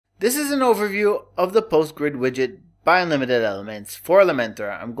This is an overview of the Post Grid widget by Unlimited Elements for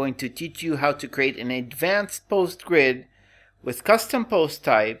Elementor. I'm going to teach you how to create an advanced post grid with custom post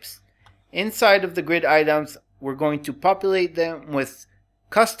types. Inside of the grid items, we're going to populate them with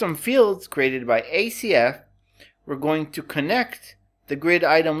custom fields created by ACF. We're going to connect the grid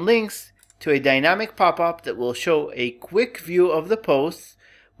item links to a dynamic pop-up that will show a quick view of the posts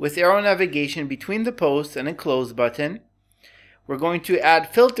with arrow navigation between the posts and a close button. We're going to add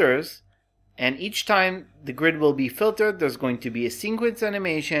filters, and each time the grid will be filtered, there's going to be a sequence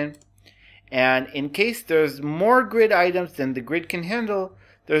animation. And in case there's more grid items than the grid can handle,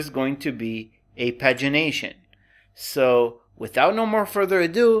 there's going to be a pagination. So without no more further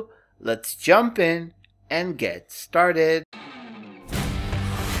ado, let's jump in and get started.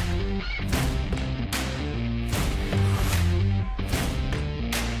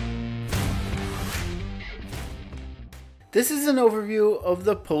 This is an overview of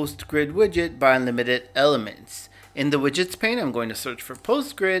the Post Grid widget by Unlimited Elements. In the widgets pane, I'm going to search for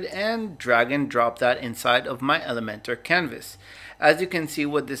Post Grid and drag and drop that inside of my Elementor canvas. As you can see,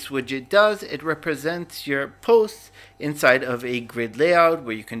 what this widget does, it represents your posts inside of a grid layout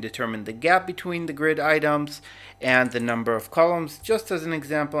where you can determine the gap between the grid items and the number of columns. Just as an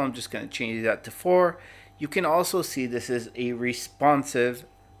example, I'm just going to change that to 4. You can also see this is a responsive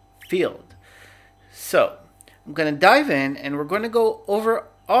field. So I'm going to dive in and we're going to go over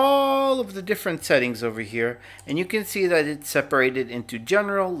all of the different settings over here, and you can see that it's separated into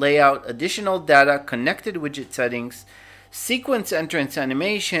general, layout, additional data, connected widget settings, sequence entrance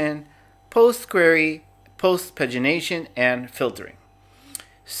animation, post query, post pagination, and filtering.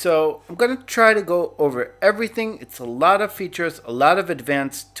 So I'm going to try to go over everything. It's a lot of features, a lot of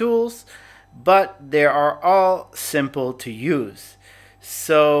advanced tools, but they are all simple to use.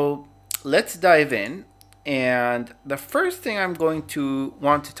 So let's dive in. And the first thing I'm going to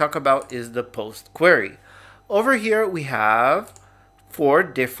want to talk about is the post query. Over here we have 4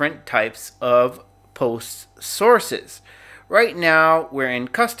 different types of post sources. Right now we're in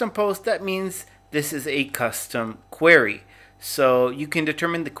custom post. That means this is a custom query. So you can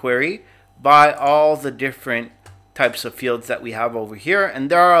determine the query by all the different types of fields that we have over here.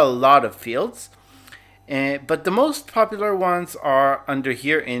 And there are a lot of fields. But the most popular ones are under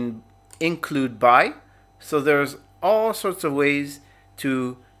here in include by. So there's all sorts of ways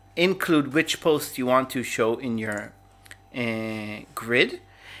to include which posts you want to show in your grid.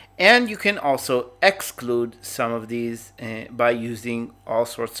 And you can also exclude some of these by using all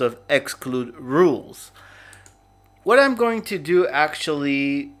sorts of exclude rules. What I'm going to do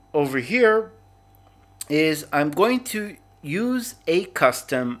actually over here is I'm going to use a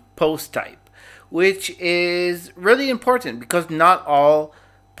custom post type, which is really important because not all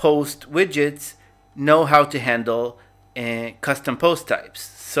post widgets know how to handle custom post types.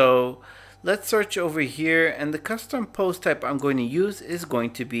 So let's search over here, and the custom post type I'm going to use is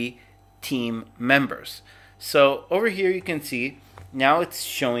going to be team members. So over here you can see now it's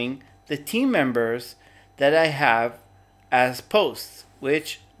showing the team members that I have as posts,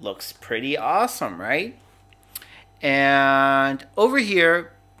 which looks pretty awesome, right? And over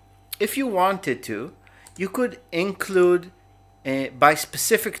here, if you wanted to, you could include by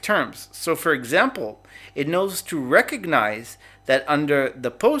specific terms. So for example, it knows to recognize that under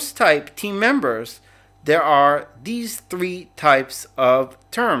the post type team members, there are these 3 types of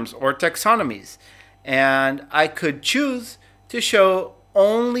terms or taxonomies. And I could choose to show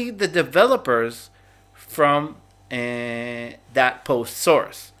only the developers from that post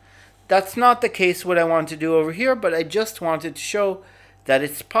source. That's not the case what I want to do over here, but I just wanted to show that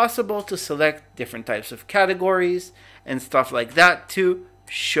it's possible to select different types of categories and stuff like that to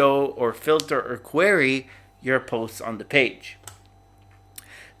show or filter or query your posts on the page.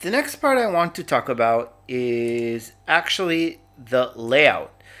 The next part I want to talk about is actually the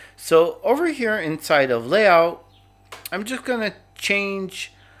layout. So over here inside of layout, I'm just going to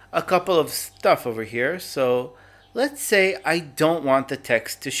change a couple of stuff over here. So let's say I don't want the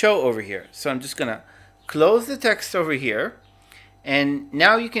text to show over here. So I'm just going to close the text over here. And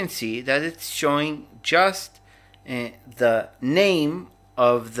now you can see that it's showing just the name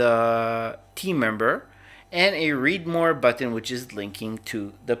of the team member and a read more button which is linking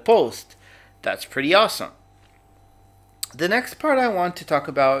to the post. That's pretty awesome. The next part I want to talk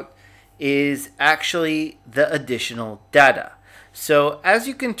about is actually the additional data. So as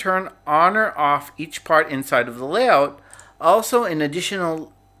you can turn on or off each part inside of the layout, also in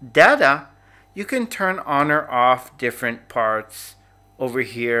additional data, you can turn on or off different parts over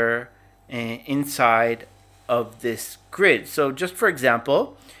here inside of this grid. So just for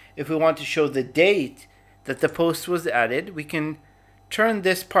example, if we want to show the date that the post was added, we can turn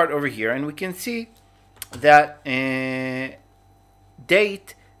this part over here, and we can see that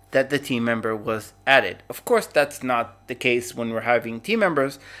date that the team member was added. Of course, that's not the case when we're having team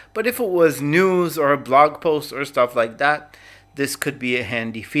members, but if it was news or a blog post or stuff like that, this could be a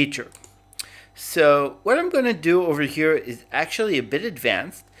handy feature. So what I'm going to do over here is actually a bit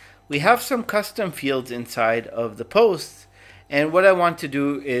advanced. We have some custom fields inside of the posts, and what I want to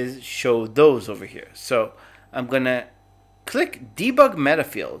do is show those over here. So I'm going to click debug meta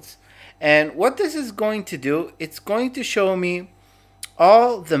fields, and what this is going to do, it's going to show me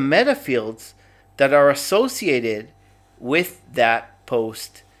all the meta fields that are associated with that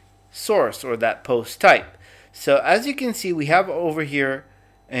post source or that post type. So as you can see, we have over here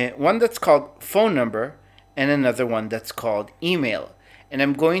one that's called phone number and another one that's called email. And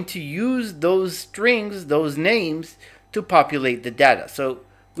I'm going to use those strings, those names, to populate the data. So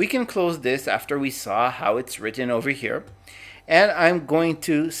we can close this after we saw how it's written over here. And I'm going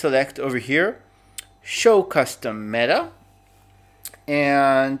to select over here, show custom meta.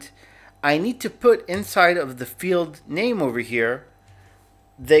 And I need to put inside of the field name over here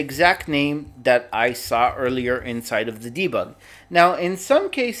the exact name that I saw earlier inside of the debug. Now, in some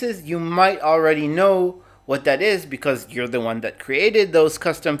cases, you might already know what that is because you're the one that created those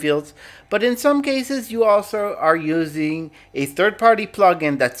custom fields. But in some cases, you also are using a third-party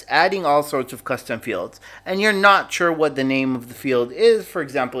plugin that's adding all sorts of custom fields, and you're not sure what the name of the field is. For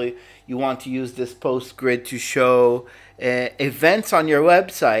example, you want to use this post grid to show events on your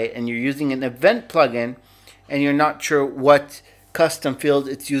website, and you're using an event plugin, and you're not sure what custom field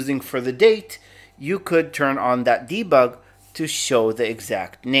it's using for the date. You could turn on that debug to show the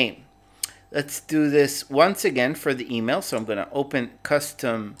exact name. Let's do this once again for the email. So I'm going to open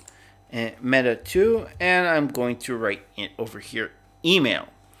custom meta 2, and I'm going to write it over here email.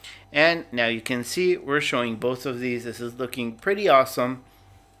 And now you can see we're showing both of these. This is looking pretty awesome.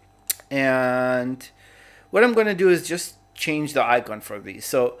 And what I'm going to do is just change the icon for these.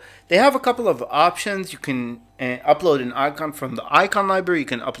 So they have a couple of options. You can upload an icon from the icon library. You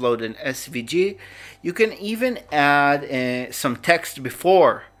can upload an SVG. You can even add some text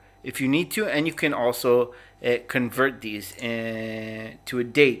before if you need to, and you can also convert these to a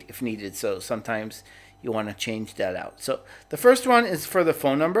date if needed. So sometimes you want to change that out. So the first one is for the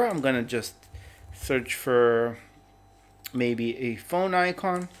phone number. I'm going to just search for maybe a phone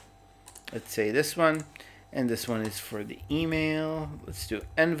icon. Let's say this one. And this one is for the email. Let's do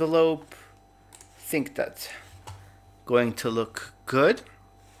envelope. I think that's going to look good.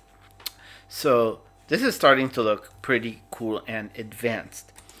 So this is starting to look pretty cool and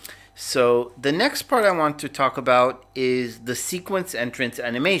advanced. So the next part I want to talk about is the sequence entrance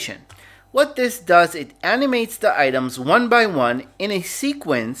animation. What this does, it animates the items one by one in a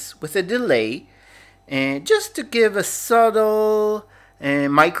sequence with a delay, and just to give a subtle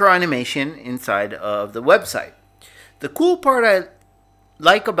micro animation inside of the website. The cool part I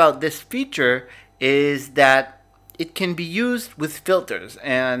like about this feature is that it can be used with filters,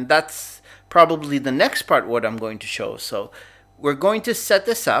 and that's probably the next part what I'm going to show. So we're going to set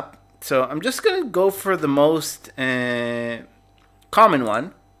this up. So I'm just going to go for the most common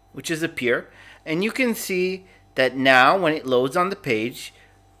one, which is appear, and you can see that now when it loads on the page,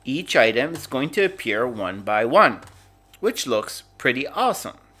 each item is going to appear one by one, which looks pretty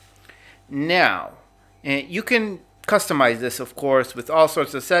awesome. Now, you can customize this, of course, with all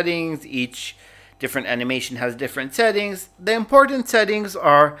sorts of settings. Each different animation has different settings. The important settings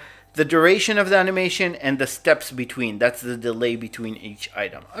are the duration of the animation and the steps between. That's the delay between each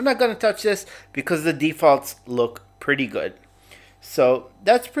item. I'm not going to touch this because the defaults look pretty good. So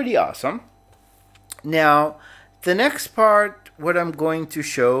that's pretty awesome. Now, the next part, what I'm going to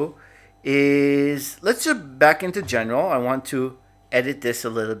show is, let's just back into general. I want to edit this a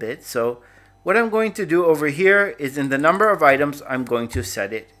little bit. So what I'm going to do over here is in the number of items, I'm going to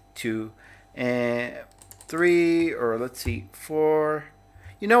set it to 3, or let's see, 4.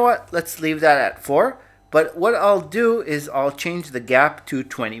 You know what? Let's leave that at 4. But what I'll do is I'll change the gap to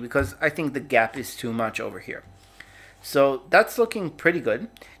 20 because I think the gap is too much over here. So that's looking pretty good.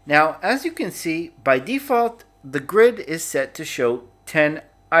 Now, as you can see, by default, the grid is set to show 10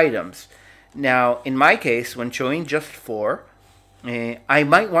 items. Now, in my case, when showing just 4, I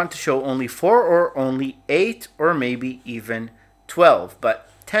might want to show only 4 or only 8 or maybe even 12, but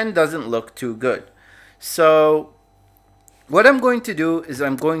 10 doesn't look too good. So what I'm going to do is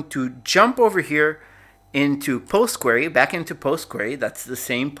I'm going to jump over here into post query, back into post query. That's the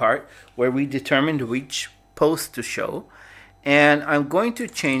same part where we determined which post to show. And I'm going to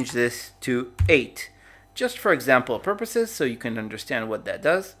change this to 8, just for example purposes, so you can understand what that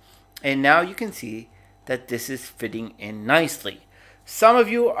does. And now you can see that this is fitting in nicely. Some of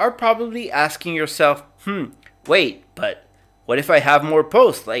you are probably asking yourself, wait, but what if I have more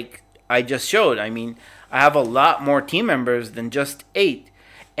posts like I just showed? I mean, I have a lot more team members than just 8.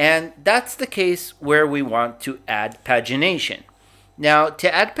 And that's the case where we want to add pagination. Now,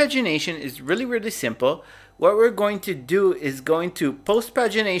 to add pagination is really simple. What we're going to do is going to post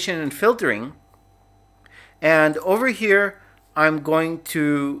pagination and filtering. And over here, I'm going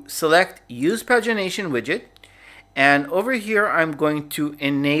to select use pagination widget. And over here, I'm going to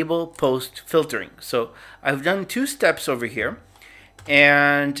enable post filtering. So I've done 2 steps over here.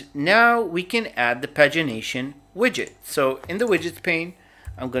 And now we can add the pagination widget. So in the widgets pane,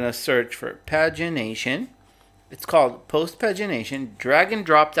 I'm going to search for pagination. It's called post pagination. Drag and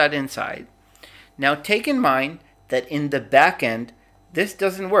drop that inside. Now take in mind that in the back end, this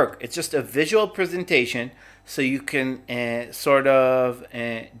doesn't work. It's just a visual presentation, so you can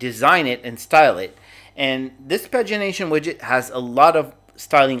design it and style it. And this pagination widget has a lot of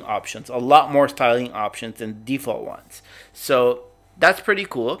styling options, a lot more styling options than the default ones. So that's pretty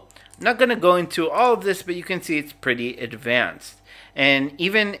cool. I'm not going to go into all of this, but you can see it's pretty advanced. And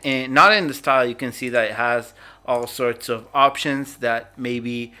even not in the style, you can see that it has all sorts of options that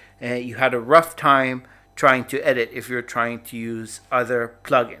maybe you had a rough time trying to edit if you're trying to use other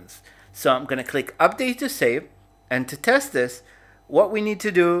plugins. So I'm going to click update to save. And to test this, what we need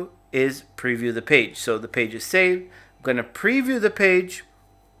to do is preview the page. So the page is saved. I'm going to preview the page.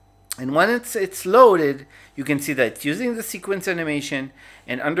 And when it's loaded, you can see that it's using the sequence animation.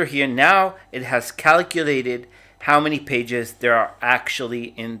 And under here now, it has calculated how many pages there are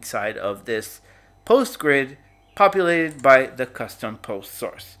actually inside of this post grid populated by the custom post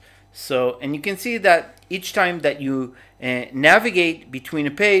source. So, and you can see that each time that you navigate between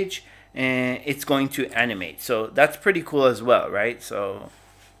a page, it's going to animate. So that's pretty cool as well, right? So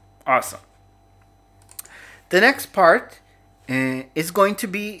awesome. The next part is going to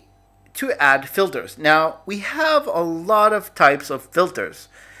be to add filters. Now we have a lot of types of filters.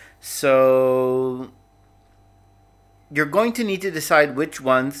 So you're going to need to decide which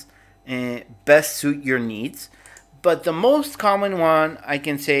ones best suit your needs. But the most common one I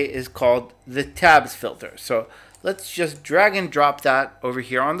can say is called the tabs filter. So let's just drag and drop that over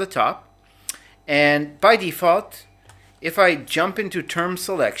here on the top. And by default, if I jump into term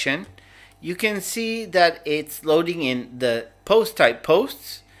selection, you can see that it's loading in the post type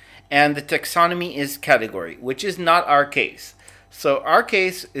posts and the taxonomy is category, which is not our case. So our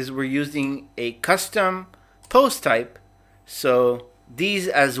case is we're using a custom post type. So these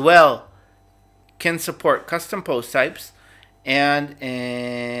as well can support custom post types, and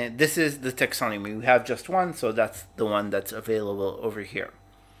this is the taxonomy. We have just one, so that's the one that's available over here.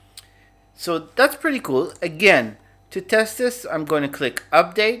 So that's pretty cool. Again, to test this, I'm going to click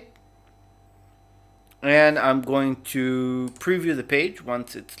update, and I'm going to preview the page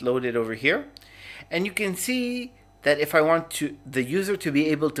once it's loaded over here. And you can see that if I want the user to be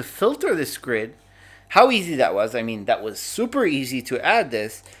able to filter this grid, how easy that was. I mean, that was super easy to add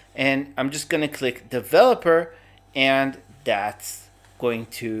this. And I'm just going to click developer, and that's going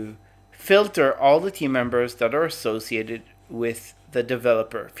to filter all the team members that are associated with the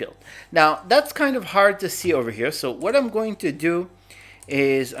developer field. Now that's kind of hard to see over here. So what I'm going to do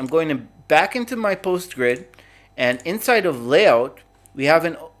is I'm going to back into my post grid, and inside of layout, we have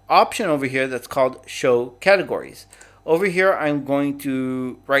an option over here that's called show categories. Over here, I'm going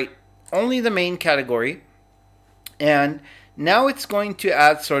to write only the main category, and now it's going to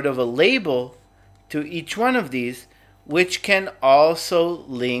add sort of a label to each one of these, which can also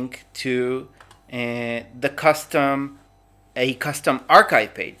link to a custom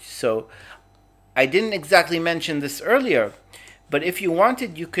archive page. So I didn't exactly mention this earlier, but if you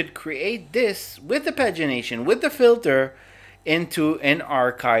wanted, you could create this with the pagination, with the filter, into an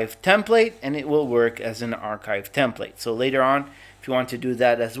archive template, and it will work as an archive template. So later on, if you want to do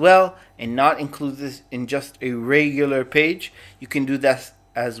that as well and not include this in just a regular page, you can do that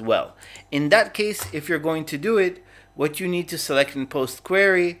as well. In that case, if you're going to do it, what you need to select in post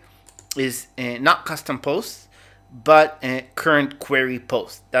query is not custom posts, but current query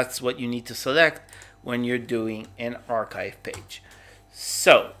post. That's what you need to select when you're doing an archive page.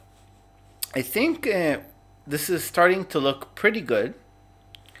 So I think this is starting to look pretty good.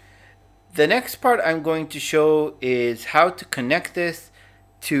 The next part I'm going to show is how to connect this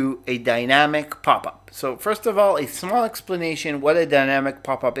to a dynamic pop-up. So first of all, a small explanation what a dynamic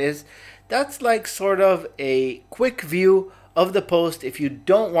pop-up is. That's like sort of a quick view of the post. If you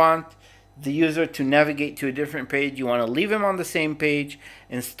don't want the user to navigate to a different page, you want to leave him on the same page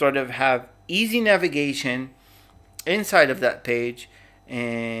and sort of have easy navigation inside of that page.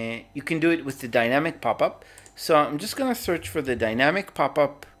 And you can do it with the dynamic pop-up. So I'm just going to search for the dynamic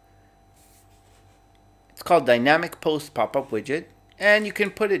pop-up. It's called dynamic post pop-up widget, and you can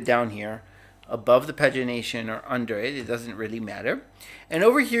put it down here above the pagination or under it. It doesn't really matter. And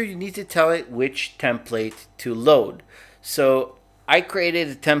over here you need to tell it which template to load. So I created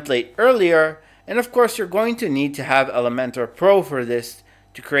a template earlier, and of course you're going to need to have Elementor Pro for this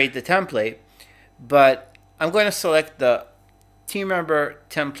to create the template, but I'm going to select the team member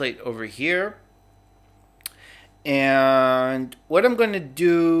template over here, and what I'm going to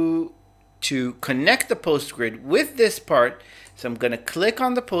do to connect the post grid with this part, so I'm going to click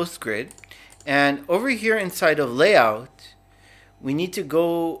on the post grid, and over here inside of layout we need to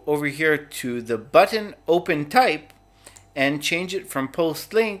go over here to the button open type and change it from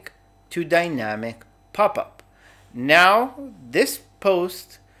post link to dynamic pop-up. Now this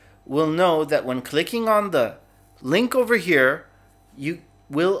post will know that when clicking on the link over here, you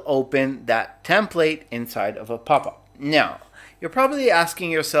will open that template inside of a pop-up. Now you're probably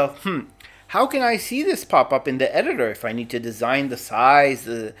asking yourself, how can I see this pop-up in the editor if I need to design the size,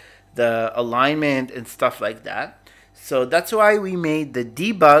 the alignment and stuff like that? So that's why we made the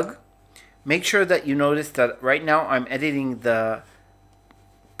debug. Make sure that you notice that right now I'm editing the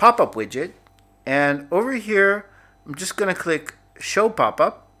pop-up widget, and over here I'm just going to click show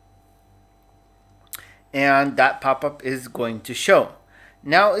pop-up, and that pop-up is going to show.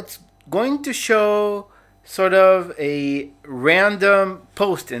 Now it's going to show sort of a random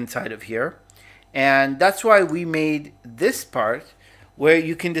post inside of here, and that's why we made this part where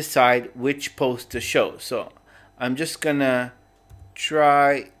you can decide which post to show. So I'm just gonna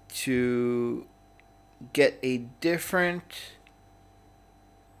try to get a different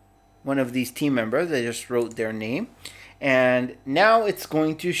one of these team members. I just wrote their name, and now it's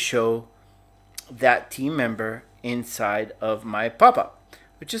going to show that team member inside of my pop-up,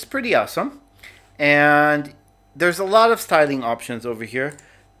 which is pretty awesome. And there's a lot of styling options over here,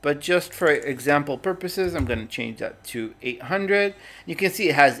 but just for example purposes, I'm going to change that to 800. You can see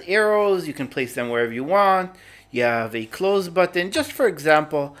it has arrows. You can place them wherever you want. You have a close button. Just for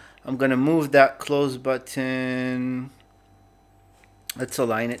example, I'm going to move that close button. Let's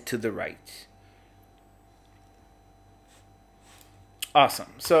align it to the right.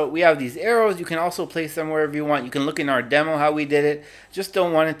 Awesome. So we have these arrows. You can also place them wherever you want. You can look in our demo how we did it. Just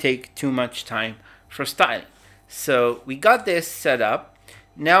don't want to take too much time for styling. So we got this set up.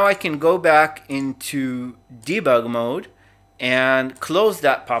 Now I can go back into debug mode and close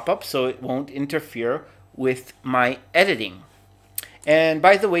that pop-up so it won't interfere with my editing. And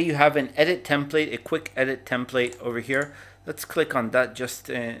by the way, you have an edit template, a quick edit template over here. Let's click on that just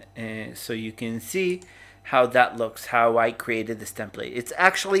so you can see how that looks, how I created this template. It's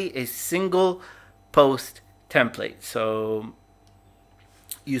actually a single post template. So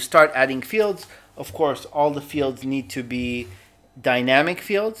you start adding fields. Of course, all the fields need to be dynamic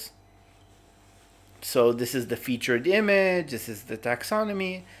fields. So this is the featured image, this is the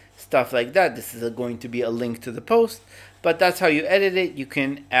taxonomy, stuff like that. This is going to be a link to the post, but that's how you edit it. You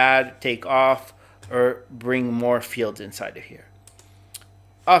can add, take off, or bring more fields inside of here.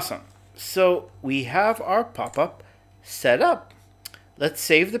 Awesome. So we have our pop-up set up. Let's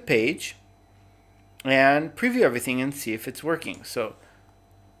save the page and preview everything and see if it's working. So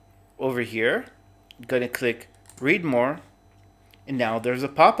over here, I'm going to click read more, and now there's a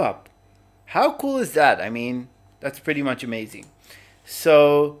pop-up. How cool is that? I mean, that's pretty much amazing.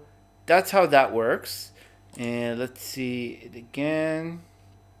 So that's how that works. And let's see it again.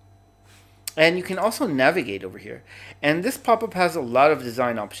 And you can also navigate over here. And this pop-up has a lot of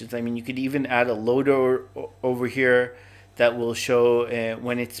design options. I mean, you could even add a loader over here that will show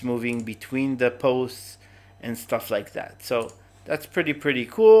when it's moving between the posts and stuff like that. So that's pretty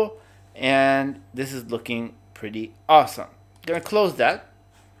cool. And this is looking pretty awesome. I'm going to close that.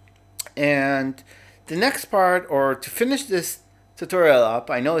 And the next part, or to finish this tutorial up,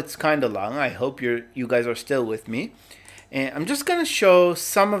 I know it's kind of long. I hope you guys are still with me. And I'm just going to show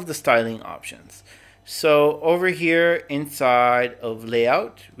some of the styling options. So over here inside of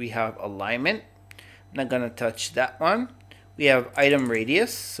layout, we have alignment. I'm not going to touch that one. We have item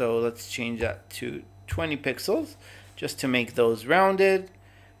radius. So let's change that to 20 pixels just to make those rounded.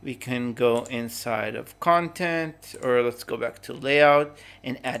 We can go inside of content, or let's go back to layout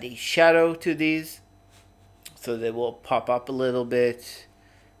and add a shadow to these so they will pop up a little bit.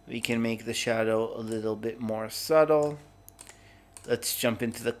 We can make the shadow a little bit more subtle. Let's jump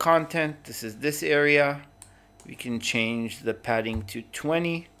into the content. This is this area. We can change the padding to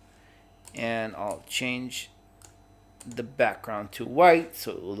 20, and I'll change the background to white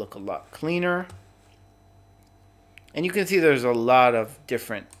so it will look a lot cleaner. And you can see there's a lot of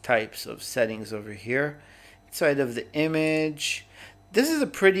different types of settings over here. side of the image. This is a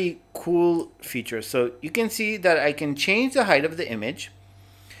pretty cool feature. So you can see that I can change the height of the image,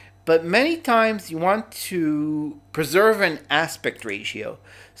 but many times you want to preserve an aspect ratio.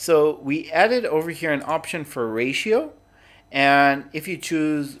 So we added over here an option for ratio, and if you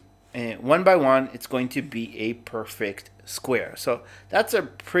choose 1 by 1, it's going to be a perfect square. So that's a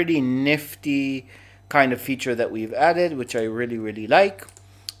pretty nifty kind of feature that we've added, which I really like.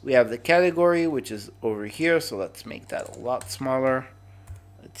 We have the category, which is over here, so let's make that a lot smaller.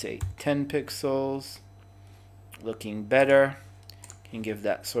 Let's say 10 pixels, looking better. Can give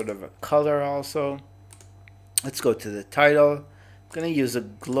that sort of a color also. Let's go to the title. I'm going to use a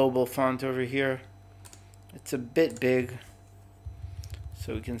global font over here. It's a bit big,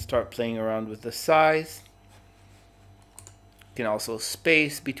 so we can start playing around with the size. You can also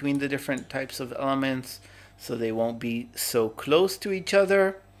space between the different types of elements so they won't be so close to each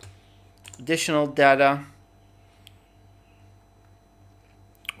other. Additional data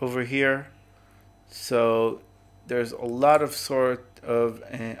over here. So there's a lot of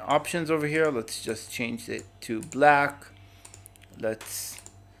options over here. Let's just change it to black. Let's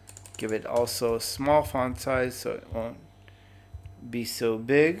give it also a small font size so it won't be so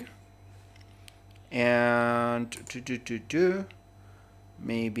big. And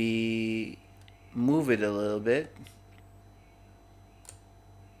maybe move it a little bit.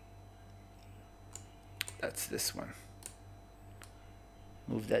 That's this one.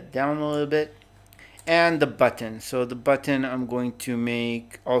 Move that down a little bit. And the button. So the button I'm going to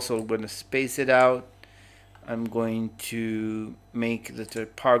make, also I'm going to space it out. I'm going to make the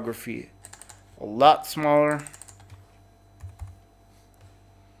typography a lot smaller.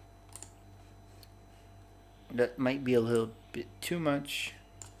 That might be a little bit too much.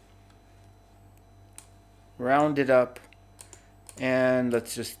 Round it up. And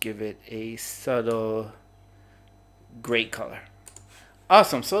let's just give it a subtle gray color.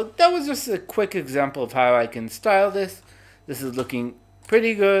 Awesome. So that was just a quick example of how I can style this. This is looking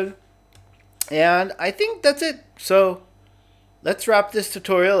pretty good. And I think that's it. So let's wrap this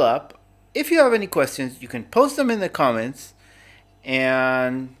tutorial up. If you have any questions, you can post them in the comments.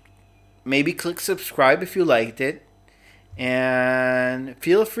 And maybe click subscribe if you liked it. And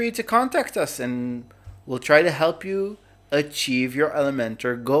feel free to contact us and we'll try to help you achieve your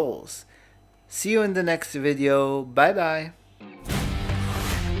Elementor goals. See you in the next video. Bye bye.